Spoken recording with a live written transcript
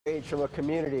Rage from a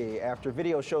community after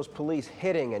video shows police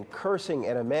hitting and cursing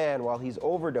at a man while he's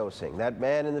overdosing. That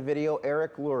man in the video,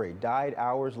 Eric Lurry, died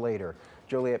hours later.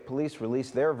 Joliet police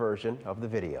released their version of the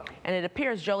video. And it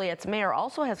appears Joliet's mayor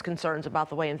also has concerns about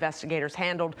the way investigators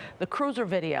handled the cruiser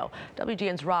video.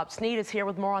 WGN's Rob Sneed is here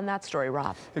with more on that story.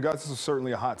 Rob. Hey guys, this is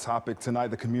certainly a hot topic tonight.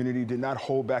 The community did not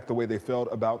hold back the way they felt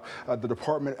about the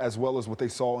department, as well as what they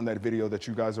saw in that video that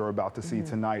you guys are about to see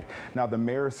tonight. Now, the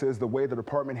mayor says the way the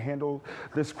department handled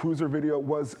this cruiser video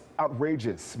was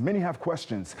outrageous. Many have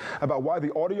questions about why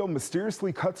the audio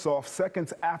mysteriously cuts off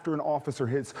seconds after an officer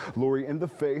hits Lurry in the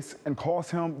face and calls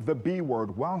him the B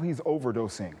word while he's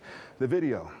overdosing. The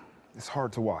video is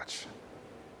hard to watch.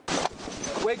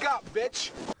 Wake up,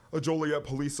 bitch! A Joliet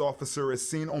police officer is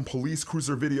seen on police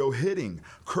cruiser video hitting,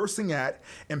 cursing at,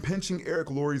 and pinching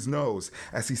Eric Lurry's nose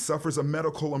as he suffers a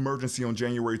medical emergency on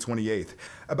January 28th.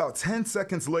 About 10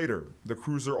 seconds later, the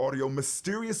cruiser audio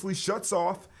mysteriously shuts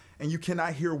off and you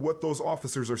cannot hear what those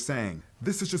officers are saying.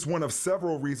 This is just one of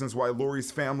several reasons why Lurry's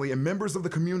family and members of the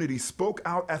community spoke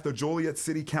out at the Joliet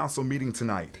City Council meeting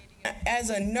tonight. As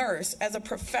a nurse, as a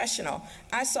professional,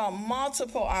 I saw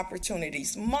multiple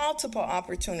opportunities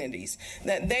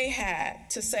that they had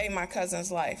to save my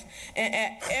cousin's life. And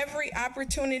at every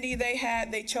opportunity they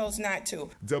had, they chose not to.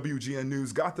 WGN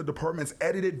News got the department's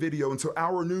edited video into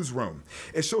our newsroom.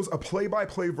 It shows a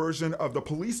play-by-play version of the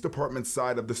police department's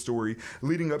side of the story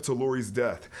leading up to Lurry's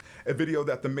death. A video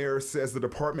that the mayor says the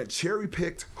department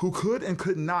cherry-picked who could and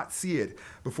could not see it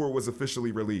before it was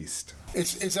officially released.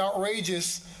 It's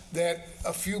outrageous that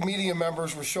a few media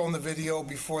members were shown the video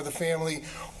before the family,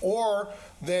 or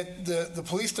that the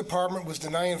police department was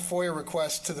denying FOIA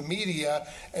requests to the media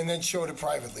and then showed it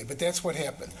privately. But that's what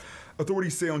happened.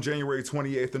 Authorities say on January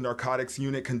 28th, the narcotics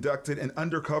unit conducted an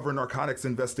undercover narcotics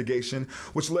investigation,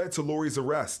 which led to Lurry's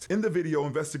arrest. In the video,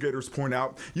 investigators point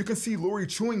out, you can see Lurry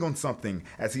chewing on something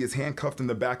as he is handcuffed in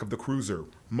the back of the cruiser.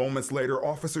 Moments later,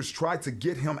 officers tried to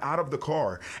get him out of the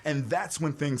car, and that's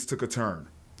when things took a turn.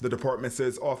 The department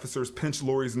says officers pinched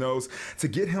Lurry's nose to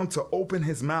get him to open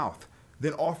his mouth.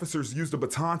 Then officers used a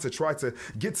baton to try to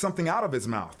get something out of his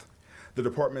mouth. The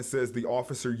department says the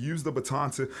officer used the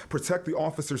baton to protect the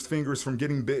officer's fingers from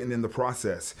getting bitten in the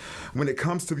process. When it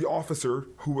comes to the officer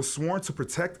who was sworn to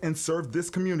protect and serve this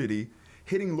community,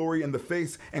 hitting Lurry in the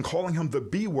face and calling him the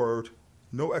B word,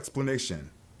 no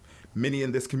explanation. Many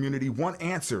in this community want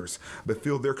answers, but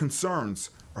feel their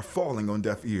concerns are falling on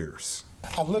deaf ears.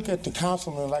 I look at the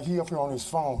councilman like he up here on his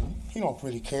phone. He don't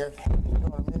really care, you know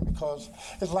what I mean? Because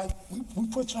it's like, we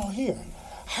put y'all here.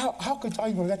 How could y'all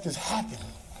even let this happen?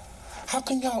 How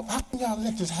can y'all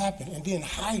let this happen and then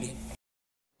hide it?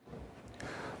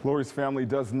 Lurry's family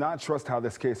does not trust how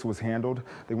this case was handled.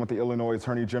 They want the Illinois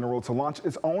Attorney General to launch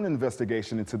its own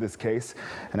investigation into this case.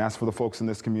 And as for the folks in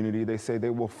this community, they say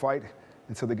they will fight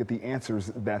until they get the answers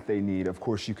that they need. Of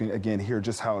course, you can again hear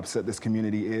just how upset this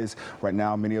community is right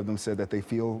now. Many of them said that they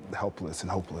feel helpless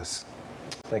and hopeless.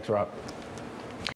 Thanks, Rob.